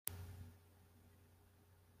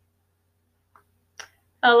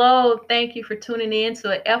Hello, thank you for tuning in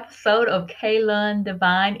to an episode of Kaylon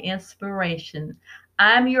Divine Inspiration.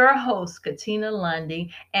 I'm your host, Katina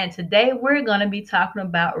Lundy, and today we're going to be talking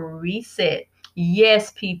about reset.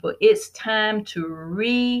 Yes, people, it's time to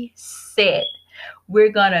reset.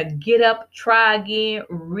 We're going to get up, try again,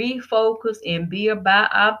 refocus, and be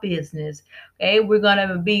about our business. Okay, we're going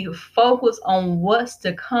to be focused on what's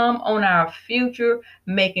to come on our future,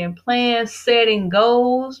 making plans, setting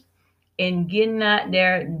goals and getting out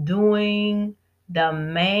there doing the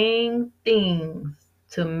main things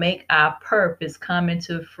to make our purpose come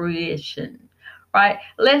into fruition. Right?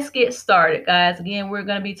 Let's get started, guys. Again, we're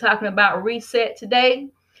going to be talking about reset today.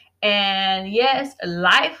 And yes,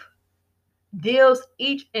 life deals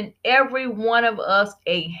each and every one of us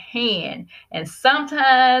a hand. And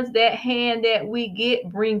sometimes that hand that we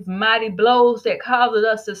get brings mighty blows that causes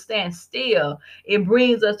us to stand still. It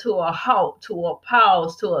brings us to a halt, to a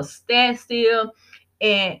pause, to a standstill.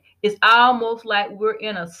 And it's almost like we're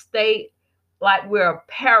in a state like we're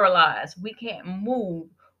paralyzed. We can't move.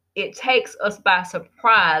 It takes us by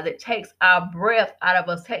surprise. It takes our breath out of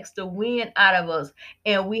us, takes the wind out of us.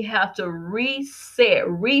 And we have to reset,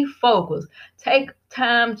 refocus, take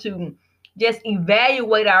time to just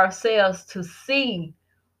evaluate ourselves to see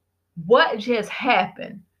what just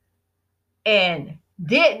happened and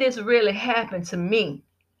did this really happen to me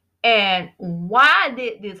and why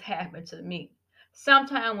did this happen to me.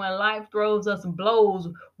 Sometimes when life throws us blows,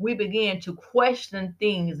 we begin to question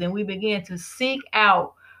things and we begin to seek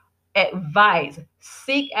out advice,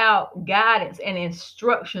 seek out guidance and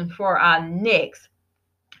instruction for our next.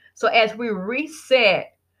 So as we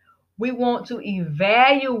reset, we want to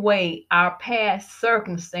evaluate our past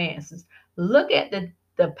circumstances. Look at the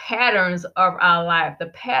patterns of our life, the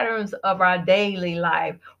patterns of our daily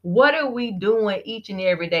life. What are we doing each and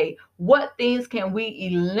every day? What things can we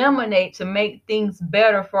eliminate to make things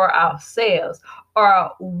better for ourselves?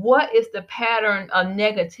 Or what is the pattern of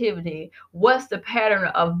negativity? What's the pattern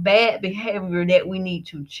of bad behavior that we need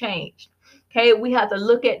to change? Okay, we have to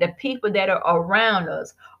look at the people that are around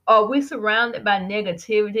us. Are we surrounded by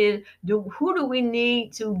negativity? Who do we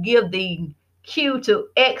need to give the cue to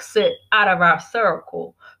exit out of our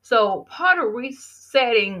circle? So part of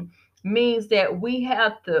resetting means that we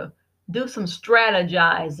have to do some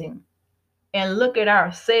strategizing and look at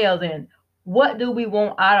ourselves and what do we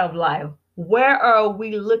want out of life? Where are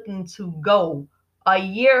we looking to go a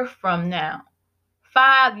year from now,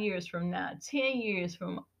 5 years from now, 10 years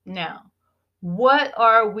from now? What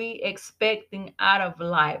are we expecting out of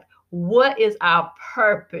life? What is our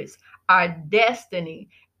purpose, our destiny?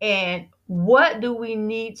 And what do we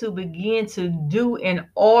need to begin to do in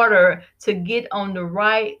order to get on the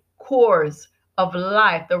right course of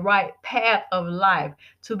life, the right path of life,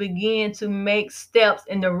 to begin to make steps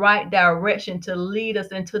in the right direction to lead us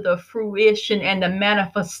into the fruition and the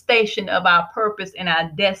manifestation of our purpose and our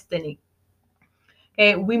destiny?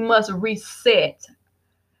 Okay, we must reset.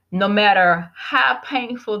 No matter how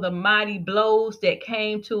painful the mighty blows that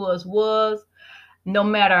came to us was, no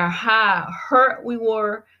matter how hurt we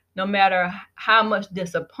were, no matter how much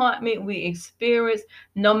disappointment we experienced,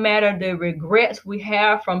 no matter the regrets we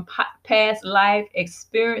have from past life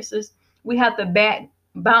experiences, we have to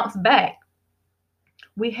bounce back.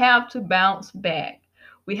 We have to bounce back.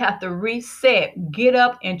 We have to reset, get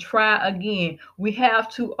up and try again. We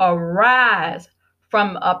have to arise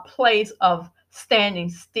from a place of standing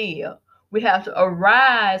still. We have to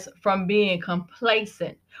arise from being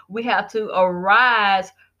complacent. We have to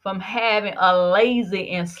arise from having a lazy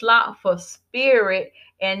and slothful spirit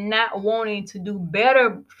and not wanting to do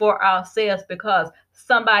better for ourselves because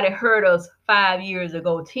somebody hurt us 5 years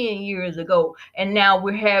ago, 10 years ago, and now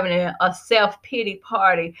we're having a self-pity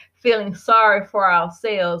party, feeling sorry for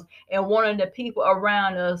ourselves and wanting the people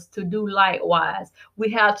around us to do likewise. We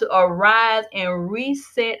have to arise and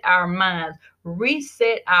reset our minds,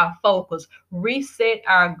 reset our focus, reset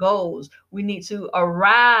our goals. We need to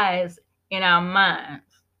arise in our minds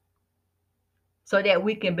so that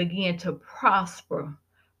we can begin to prosper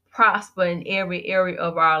in every area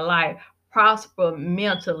of our life, prosper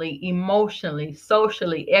mentally, emotionally,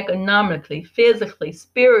 socially, economically, physically,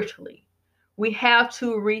 spiritually. We have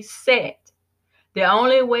to reset. The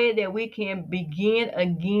only way that we can begin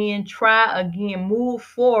again, try again, move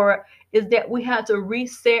forward is that we have to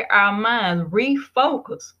reset our minds,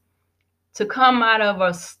 refocus, to come out of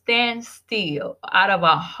a standstill, out of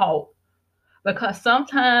a halt. Because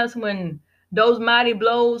sometimes when those mighty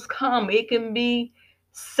blows come, it can be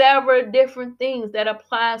several different things that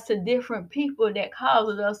applies to different people that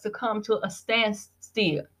causes us to come to a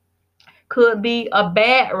standstill. Could be a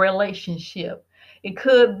bad relationship. It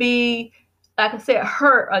could be like I said,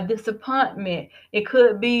 hurt or disappointment. It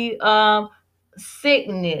could be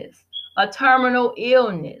sickness, a terminal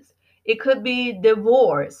illness. It could be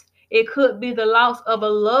divorce. It could be the loss of a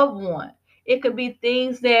loved one. It could be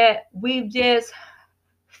things that we've just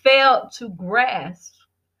failed to grasp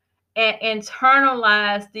and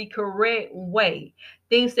internalize the correct way.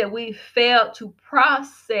 Things that we failed to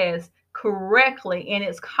process correctly, and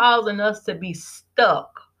it's causing us to be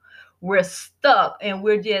stuck. We're stuck and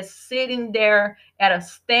we're just sitting there at a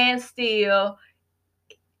standstill,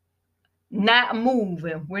 not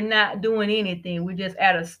moving. We're not doing anything. We're just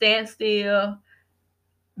at a standstill,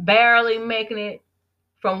 barely making it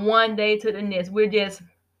from one day to the next. We're just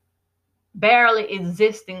barely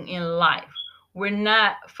existing in life. We're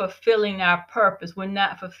not fulfilling our purpose. We're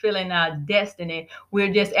not fulfilling our destiny.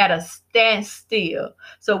 We're just at a standstill.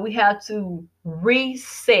 So we have to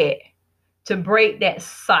reset to break that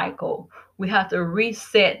cycle. We have to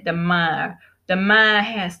reset the mind. The mind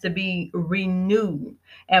has to be renewed.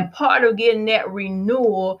 And part of getting that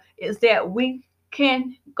renewal is that we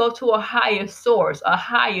can go to a higher source, a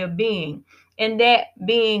higher being. And that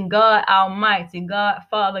being God Almighty, God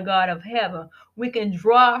Father, God of heaven, we can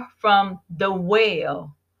draw from the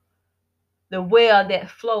well that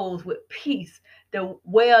flows with peace, the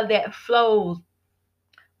well that flows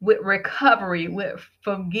with recovery, with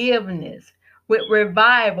forgiveness, with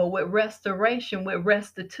revival, with restoration, with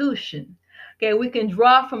restitution. Okay, we can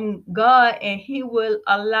draw from God and He will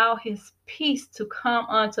allow His peace to come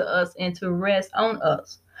unto us and to rest on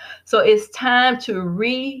us. So it's time to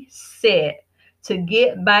reset, to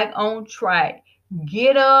get back on track.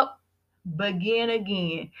 Get up, begin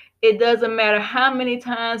again. It doesn't matter how many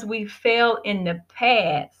times we failed in the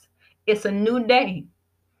past, it's a new day.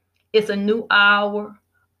 It's a new hour,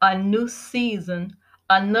 a new season,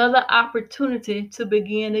 another opportunity to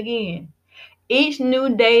begin again. Each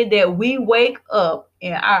new day that we wake up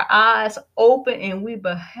and our eyes open and we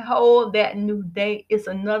behold that new day, it's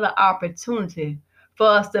another opportunity for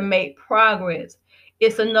us to make progress.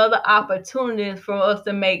 It's another opportunity for us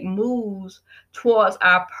to make moves towards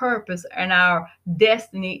our purpose and our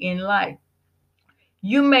destiny in life.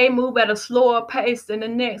 You may move at a slower pace than the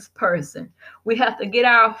next person. We have to get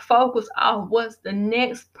our focus off what the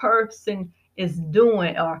next person is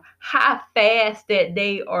doing or how fast that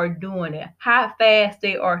they are doing it, how fast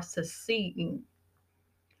they are succeeding.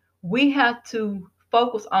 We have to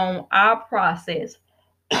focus on our process.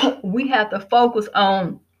 We have to focus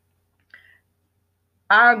on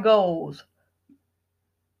our goals,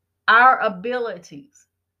 our abilities.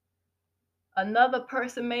 Another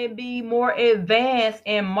person may be more advanced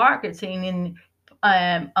in marketing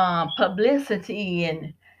and publicity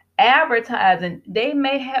and advertising. They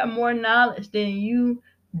may have more knowledge than you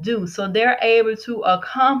do, so they're able to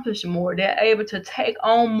accomplish more. They're able to take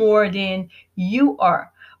on more than you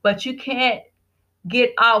are. But you can't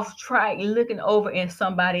get off track looking over in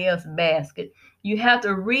somebody else's basket. You have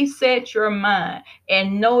to reset your mind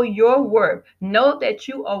and know your worth. Know that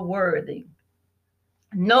you are worthy.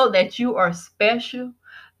 Know that you are special.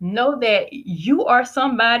 Know that you are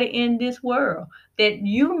somebody in this world, that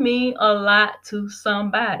you mean a lot to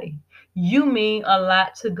somebody. You mean a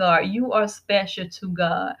lot to God. You are special to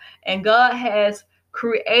God. And God has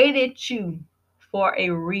created you for a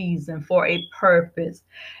reason, for a purpose.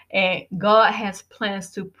 And God has plans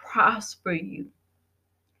to prosper you.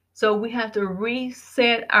 So we have to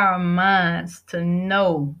reset our minds to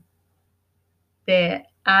know that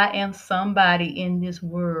I am somebody in this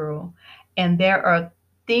world and there are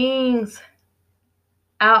things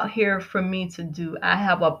out here for me to do. I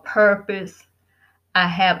have a purpose, I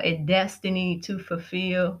have a destiny to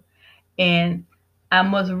fulfill, and I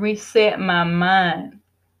must reset my mind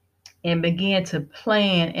and begin to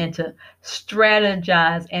plan and to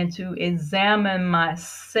strategize and to examine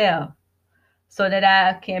myself so that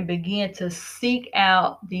I can begin to seek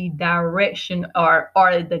out the direction or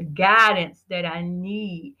the guidance that I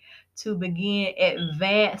need to begin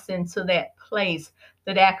advancing to that place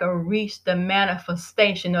so that I can reach the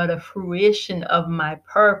manifestation or the fruition of my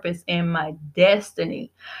purpose and my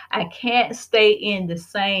destiny. I can't stay in the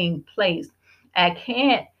same place. I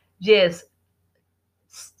can't just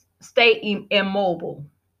stay immobile.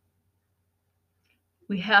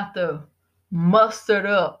 We have to muster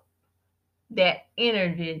up that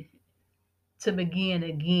energy to begin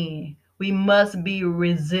again. We must be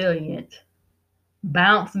resilient,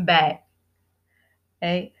 bounce back.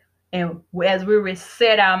 Okay? And as we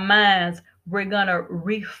reset our minds, we're going to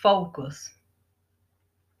refocus.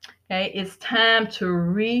 Okay? It's time to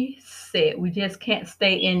reset. We just can't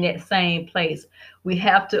stay in that same place. We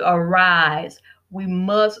have to arise. We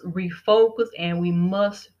must refocus and we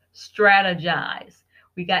must strategize.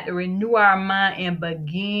 We got to renew our mind and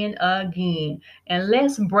begin again. And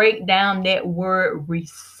let's break down that word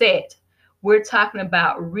reset. We're talking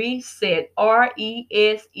about reset,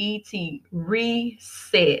 reset,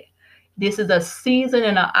 reset. This is a season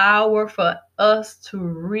and an hour for us to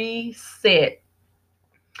reset.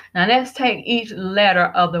 Now let's take each letter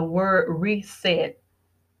of the word reset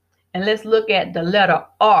and let's look at the letter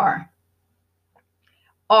R.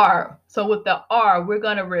 R. So with the R, we're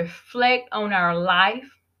going to reflect on our life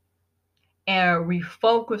and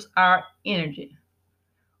refocus our energy.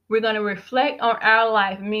 We're going to reflect on our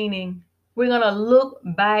life, meaning we're going to look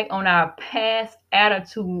back on our past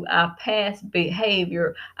attitude, our past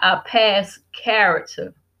behavior, our past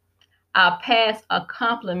character, our past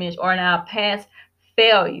accomplishments, or in our past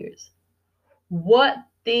failures. What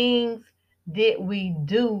things did we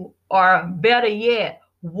do, or better yet,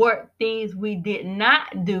 what things we did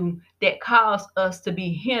not do that caused us to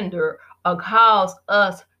be hindered or caused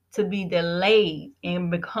us to be delayed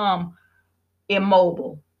and become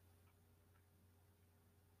immobile?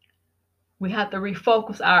 We have to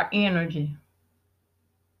refocus our energy,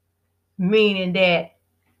 meaning that,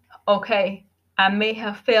 okay, I may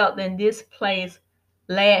have felt in this place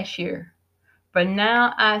last year, but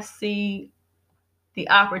now I see the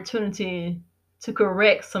opportunity to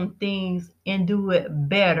correct some things and do it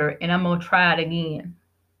better, and I'm going to try it again.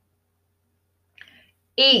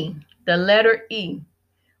 E, the letter E.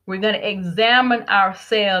 We're going to examine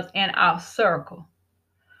ourselves and our circle.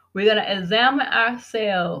 We're going to examine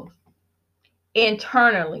ourselves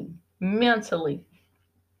internally, mentally.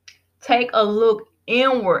 Take a look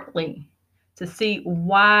inwardly to see,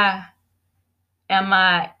 why am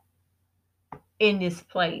I in this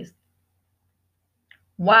place?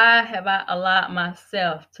 Why have I allowed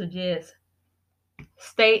myself to just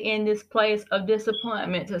stay in this place of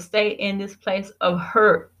disappointment, to stay in this place of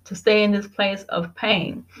hurt, to stay in this place of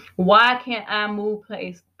pain? Why can't I move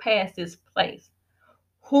past this place?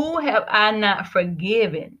 Who have I not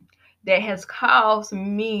forgiven that has caused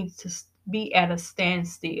me to be at a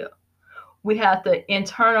standstill? We have to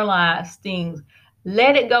internalize things.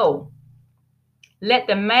 Let it go. Let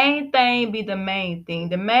the main thing be the main thing.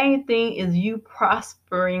 The main thing is you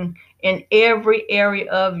prospering in every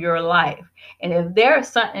area of your life. And if there's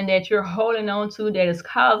something that you're holding on to that is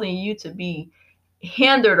causing you to be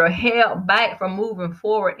hindered or held back from moving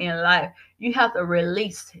forward in life, you have to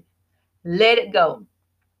release it. Let it go.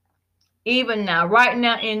 Even now, right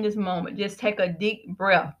now in this moment, just take a deep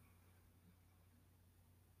breath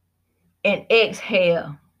and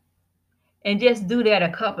exhale. And just do that a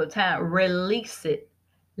couple of times. Release it.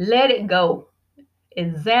 Let it go.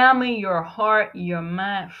 Examine your heart, your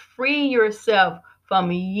mind. Free yourself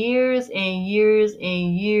from years and years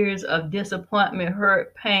and years of disappointment,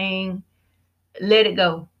 hurt, pain. Let it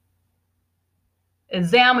go.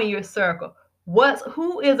 Examine your circle.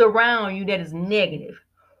 Who is around you that is negative?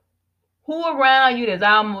 Who around you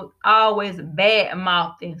that's always bad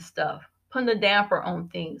mouthing stuff, putting a damper on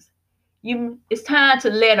things? It's time to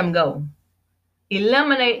let them go.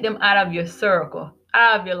 Eliminate them out of your circle,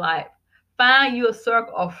 out of your life. Find you a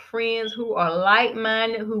circle of friends who are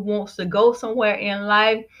like-minded, who wants to go somewhere in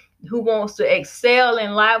life, who wants to excel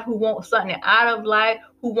in life, who wants something out of life,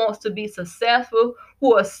 who wants to be successful,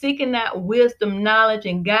 who are seeking out wisdom, knowledge,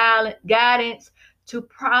 and guidance to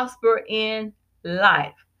prosper in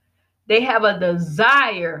life. They have a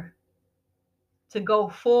desire to go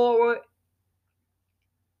forward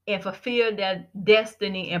and fulfill their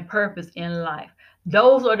destiny and purpose in life.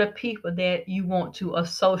 Those are the people that you want to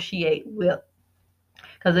associate with.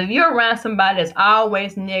 Because if you're around somebody that's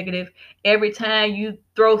always negative, every time you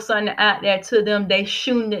throw something out there to them, they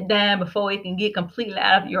shooting it down before it can get completely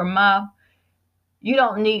out of your mouth. You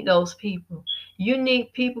don't need those people. You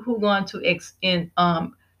need people who are going to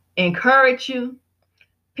encourage you,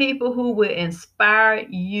 people who will inspire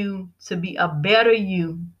you to be a better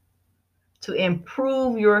you, to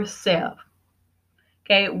improve yourself.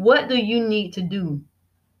 Okay, what do you need to do?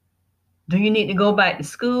 Do you need to go back to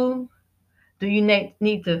school? Do you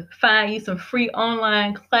need to find you some free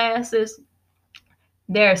online classes?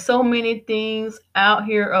 There are so many things out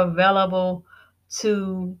here available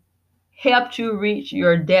to help you reach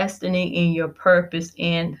your destiny and your purpose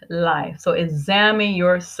in life. So examine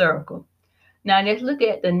your circle. Now let's look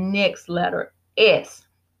at the next letter, S.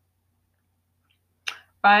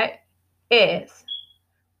 Right? S.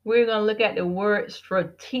 We're going to look at the word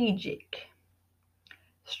strategic.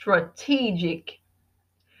 Strategic.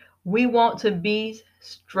 We want to be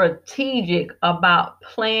strategic about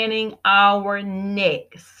planning our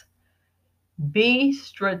next. Be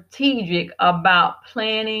strategic about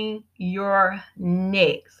planning your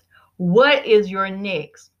next. What is your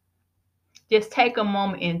next? Just take a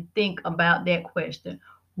moment and think about that question.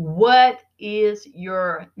 What is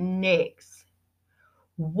your next?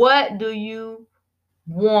 What do you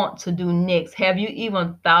want to do next? Have you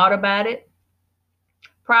even thought about it?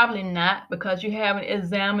 Probably not, because you haven't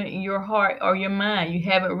examined your heart or your mind. You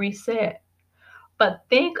haven't reset. But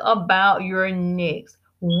think about your next.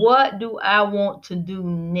 What do I want to do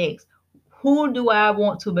next? Who do I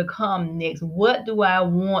want to become next? What do I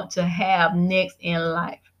want to have next in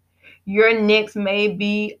life? Your next may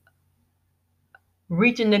be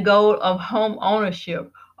reaching the goal of home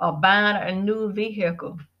ownership or buying a new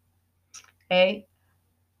vehicle, okay?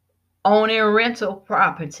 Owning rental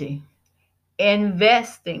property,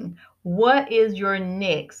 investing. What is your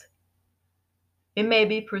next? It may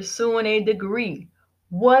be pursuing a degree.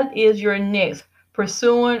 What is your next?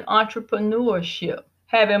 Pursuing entrepreneurship,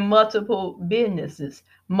 having multiple businesses,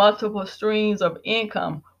 multiple streams of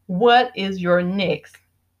income. What is your next?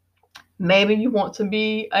 Maybe you want to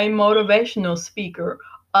be a motivational speaker,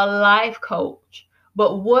 a life coach.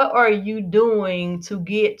 But what are you doing to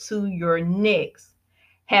get to your next?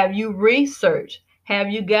 Have you researched? Have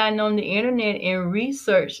you gotten on the internet and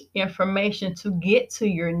researched information to get to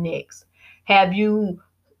your next? Have you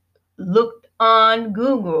looked on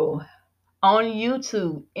Google, on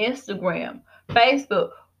YouTube, Instagram,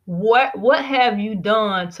 Facebook? What have you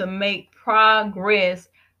done to make progress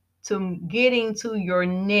to getting to your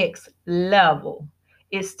next level?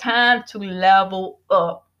 It's time to level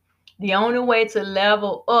up. The only way to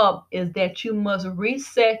level up is that you must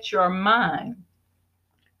reset your mind.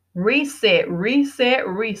 Reset, reset,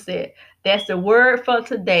 reset. That's the word for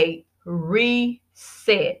today.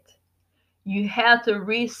 Reset. You have to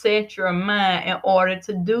reset your mind in order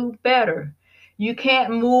to do better. You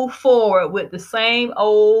can't move forward with the same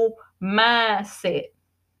old mindset.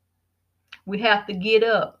 We have to get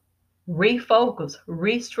up, refocus,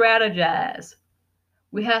 re strategize.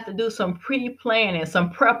 We have to do some pre planning, some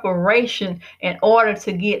preparation in order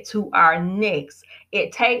to get to our next.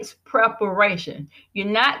 It takes preparation. You're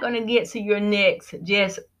not going to get to your next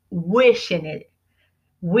just wishing it,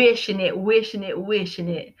 wishing it, wishing it, wishing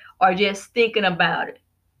it, or just thinking about it.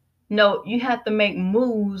 No, you have to make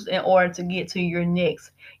moves in order to get to your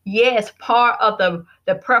next. Yes, part of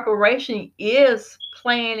the preparation is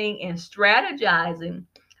planning and strategizing,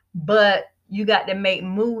 but you got to make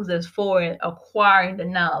moves as for acquiring the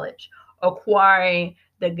knowledge, acquiring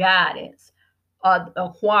the guidance,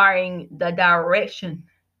 acquiring the direction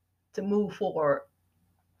to move forward.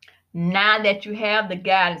 Now that you have the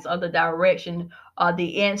guidance or the direction or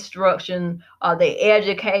the instruction or the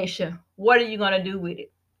education, what are you going to do with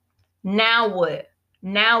it? Now what?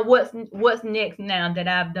 Now what's next now that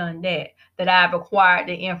I've done that I've acquired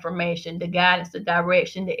the information, the guidance, the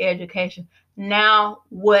direction, the education. Now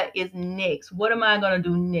what is next? What am I going to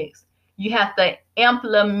do next? You have to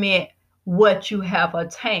implement what you have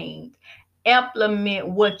attained. Implement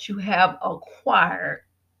what you have acquired.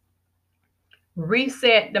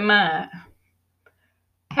 Reset the mind.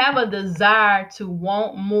 Have a desire to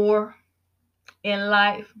want more in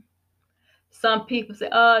life. Some people say,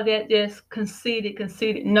 oh, that just conceited,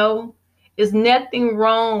 conceited. No, there's nothing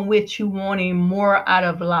wrong with you wanting more out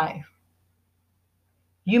of life.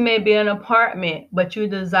 You may be in an apartment, but you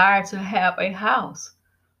desire to have a house.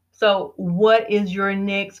 So what is your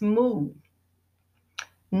next move?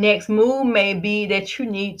 Next move may be that you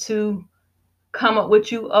need to come up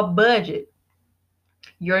with you a budget.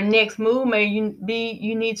 Your next move may be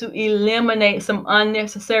you need to eliminate some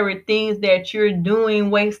unnecessary things that you're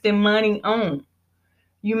doing, wasting money on.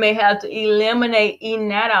 You may have to eliminate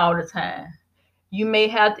eating out all the time. You may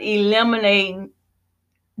have to eliminate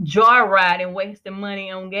joyriding, wasting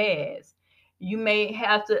money on gas. You may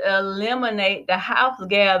have to eliminate the house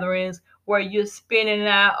gatherings where you're spending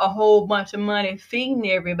out a whole bunch of money feeding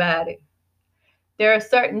everybody. There are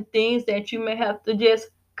certain things that you may have to just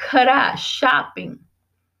cut out. Shopping.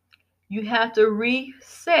 You have to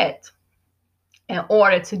reset in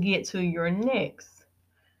order to get to your next.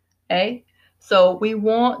 Okay? So we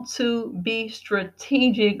want to be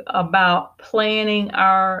strategic about planning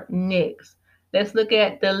our next. Let's look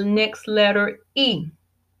at the next letter E.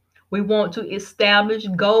 We want to establish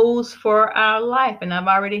goals for our life. And I've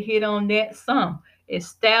already hit on that some.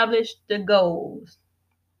 Establish the goals.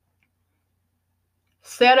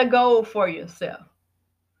 Set a goal for yourself.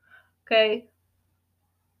 Okay?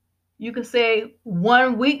 You can say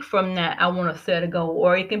 1 week from now, I want to set a goal.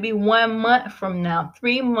 Or it can be 1 month from now,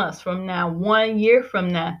 3 months from now, 1 year from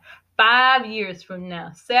now, 5 years from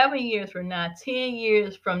now, 7 years from now, 10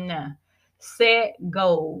 years from now. Set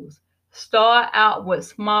goals. Start out with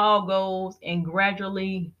small goals and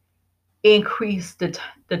gradually increase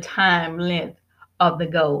the time length of the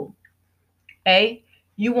goal. Okay?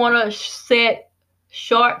 You want to set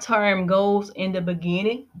short-term goals in the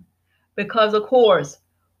beginning because, of course,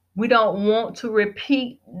 we don't want to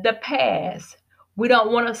repeat the past. We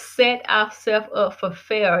don't want to set ourselves up for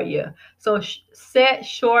failure. So set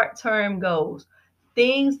short-term goals,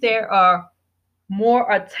 things that are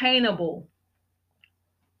more attainable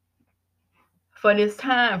for this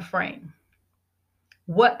time frame.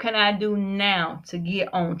 What can I do now to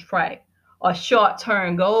get on track? A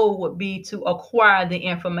short-term goal would be to acquire the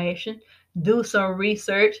information, do some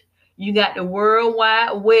research. You got the World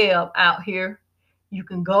Wide Web out here. You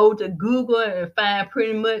can go to Google and find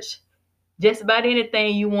pretty much just about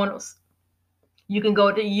anything you want. You can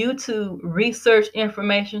go to YouTube, research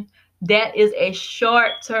information. That is a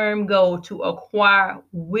short-term goal to acquire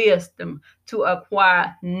wisdom, to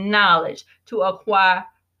acquire knowledge, to acquire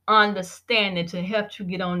understanding to help you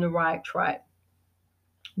get on the right track.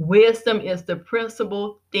 Wisdom is the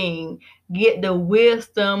principal thing. Get the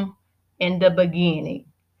wisdom in the beginning.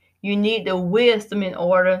 You need the wisdom in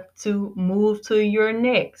order to move to your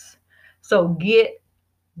next. So get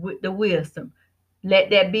with the wisdom.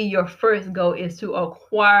 Let that be your first goal, is to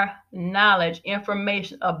acquire knowledge,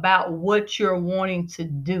 information about what you're wanting to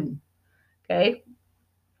do. Okay.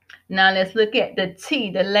 Now let's look at the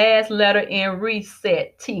T, the last letter in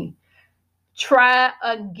reset, T. Try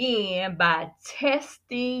again by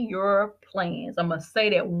testing your plans. I'm going to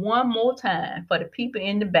say that one more time for the people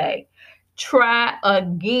in the back. Try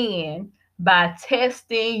again by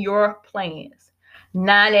testing your plans.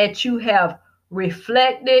 Now that you have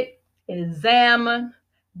reflected, examined,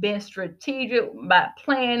 been strategic by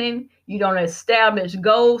planning, you don't establish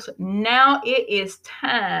goals. Now it is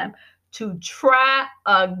time to try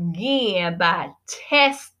again by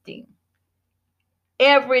testing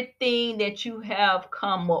everything that you have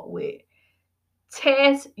come up with.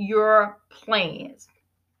 Test your plans.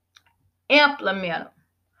 Implement them.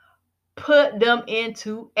 Put them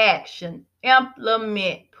into action.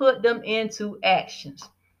 Implement. Put them into actions.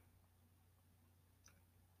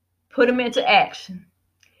 Put them into action.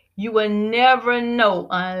 You will never know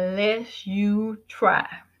unless you try.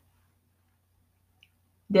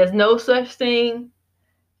 There's no such thing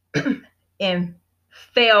in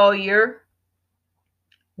failure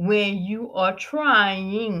when you are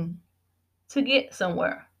trying to get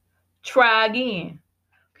somewhere. Try again.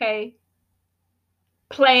 Okay?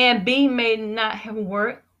 Plan B may not have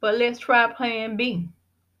worked, but let's try plan B.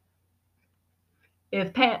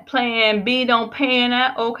 If plan B don't pan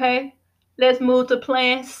out, okay, let's move to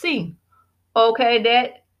plan C. Okay,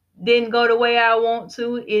 that didn't go the way I want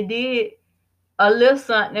to. It did a little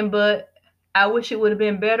something, but I wish it would have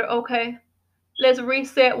been better. Okay, let's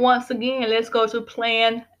reset once again. Let's go to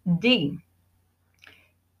plan D.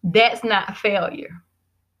 That's not failure.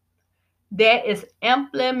 That is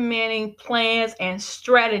implementing plans and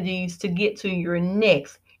strategies to get to your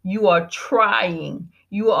next. You are trying.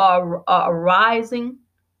 You are rising.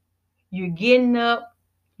 You're getting up.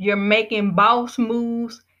 You're making boss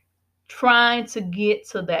moves, trying to get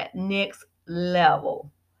to that next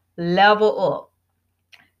level. Level up.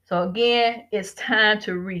 So again, it's time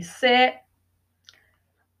to reset,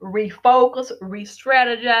 refocus,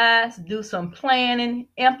 re-strategize, do some planning,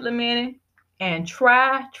 implementing, and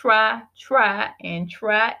try,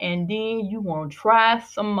 and then you want to try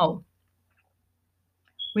some more.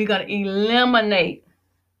 We're going to eliminate,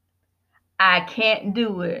 I can't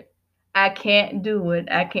do it. I can't do it.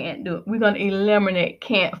 I can't do it. We're going to eliminate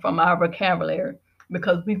can't from our vocabulary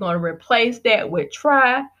because we're going to replace that with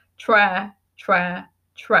try,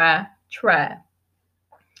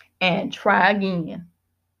 and try again.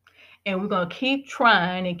 And we're going to keep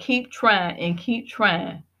trying and keep trying and keep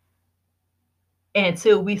trying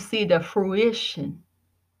until we see the fruition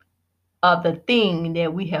of the thing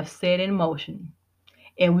that we have set in motion.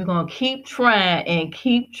 And we're going to keep trying and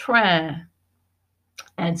keep trying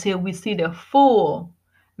until we see the full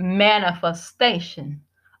manifestation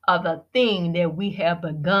of the thing that we have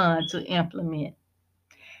begun to implement.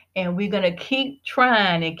 And we're going to keep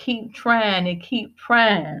trying and keep trying and keep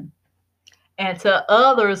trying until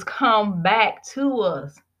others come back to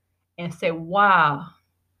us and say, wow,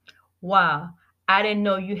 I didn't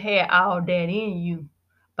know you had all that in you,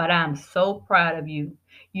 but I'm so proud of you.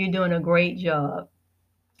 You're doing a great job.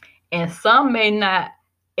 And some may not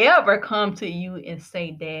ever come to you and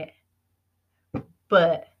say that,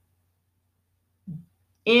 but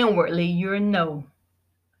inwardly you know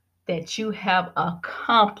that you have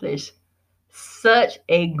accomplished such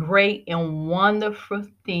a great and wonderful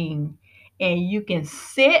thing. And you can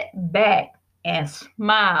sit back and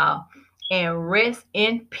smile and rest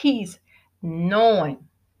in peace knowing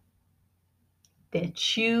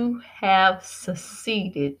that you have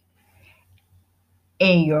succeeded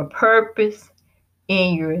in your purpose,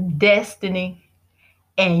 in your destiny,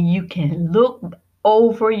 and you can look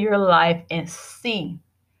over your life and see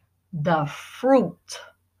the fruit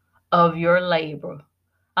of your labor.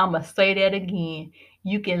 I'm going to say that again.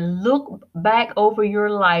 You can look back over your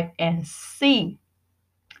life and see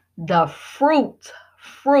the fruit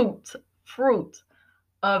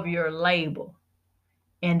of your labor.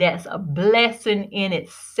 And that's a blessing in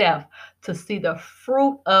itself to see the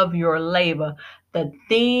fruit of your labor, the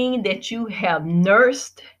thing that you have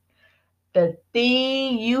nursed, the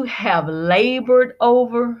thing you have labored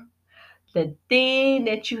over, the thing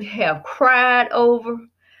that you have cried over,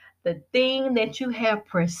 the thing that you have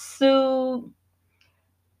pursued,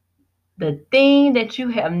 the thing that you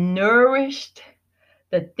have nourished,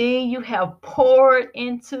 the thing you have poured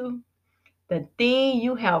into, the thing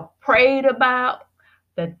you have prayed about,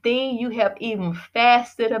 the thing you have even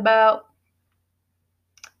fasted about,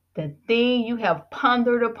 the thing you have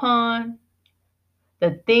pondered upon,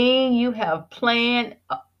 the thing you have planned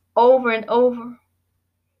over and over,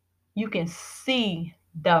 you can see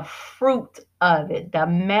the fruit of it, the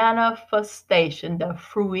manifestation, the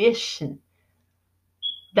fruition,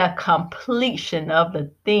 the completion of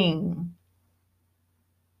the thing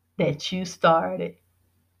that you started.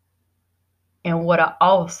 And what an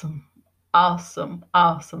awesome, awesome,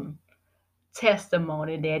 awesome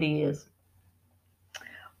testimony that is.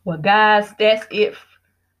 Well, guys, that's it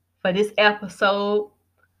for this episode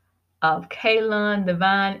of Kaylon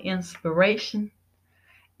Divine Inspiration.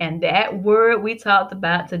 And that word we talked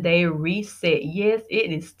about today, reset. Yes,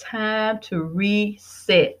 it is time to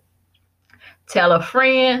reset. Tell a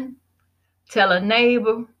friend, tell a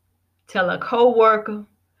neighbor, tell a coworker,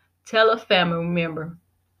 tell a family member,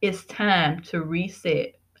 it's time to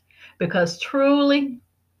reset. Because truly,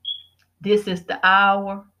 this is the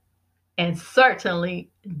hour, and certainly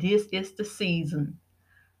this is the season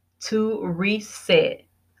to reset.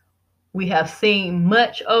 We have seen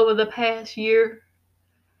much over the past year,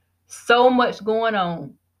 so much going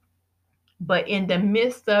on. But in the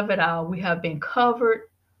midst of it all, we have been covered,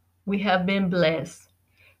 we have been blessed.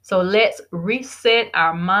 So let's reset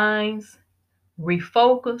our minds,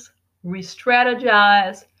 refocus, re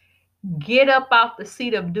strategize, get up off the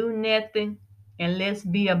seat of do nothing, and let's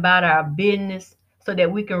be about our business so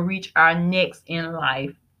that we can reach our next in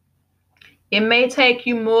life. It may take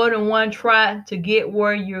you more than one try to get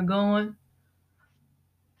where you're going,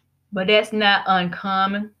 but that's not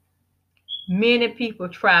uncommon. Many people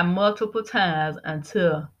try multiple times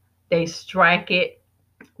until they strike it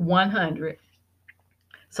 100.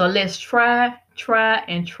 So let's try,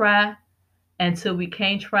 and try until we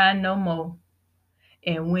can't try no more.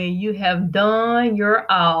 And when you have done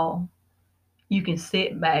your all, you can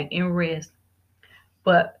sit back and rest.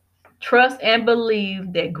 But trust and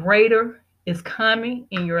believe that greater is coming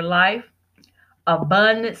in your life.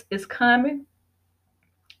 Abundance is coming.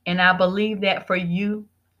 And I believe that for you.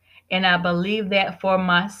 And I believe that for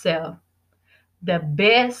myself. The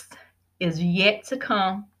best is yet to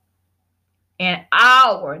come. And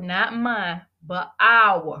our, not mine, but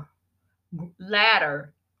our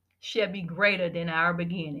latter shall be greater than our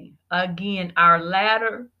beginning. Again, our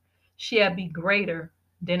latter shall be greater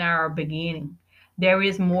than our beginning. There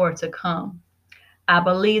is more to come. I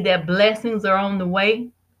believe that blessings are on the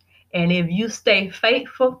way. And if you stay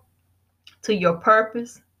faithful to your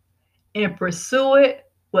purpose and pursue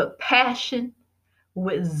it with passion,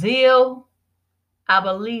 with zeal, I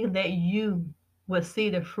believe that you will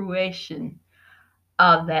see the fruition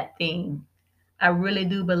of that thing. I really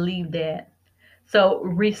do believe that. So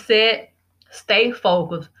reset, stay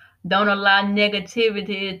focused. Don't allow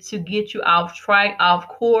negativity to get you off track, off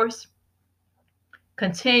course.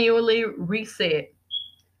 Continually reset.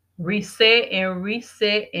 Reset and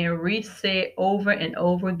reset and reset over and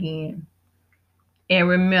over again. And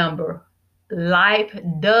remember, life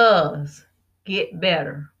does get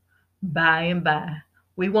better by and by.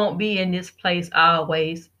 We won't be in this place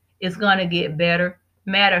always. It's going to get better.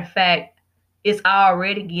 Matter of fact, it's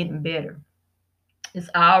already getting better. It's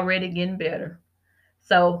already getting better.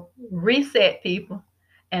 So reset, people.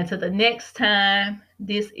 And to the next time,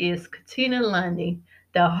 this is Katina Lundy,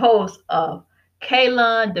 the host of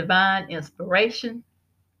Kaylon Divine Inspiration.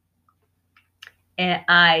 And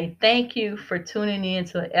I thank you for tuning in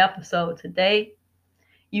to the episode today.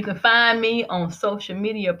 You can find me on social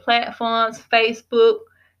media platforms, Facebook,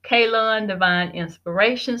 Kaylon Divine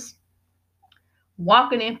Inspirations,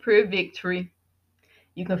 Walking in Pure Victory.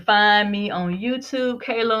 You can find me on YouTube,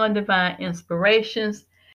 Kaylon Divine Inspirations,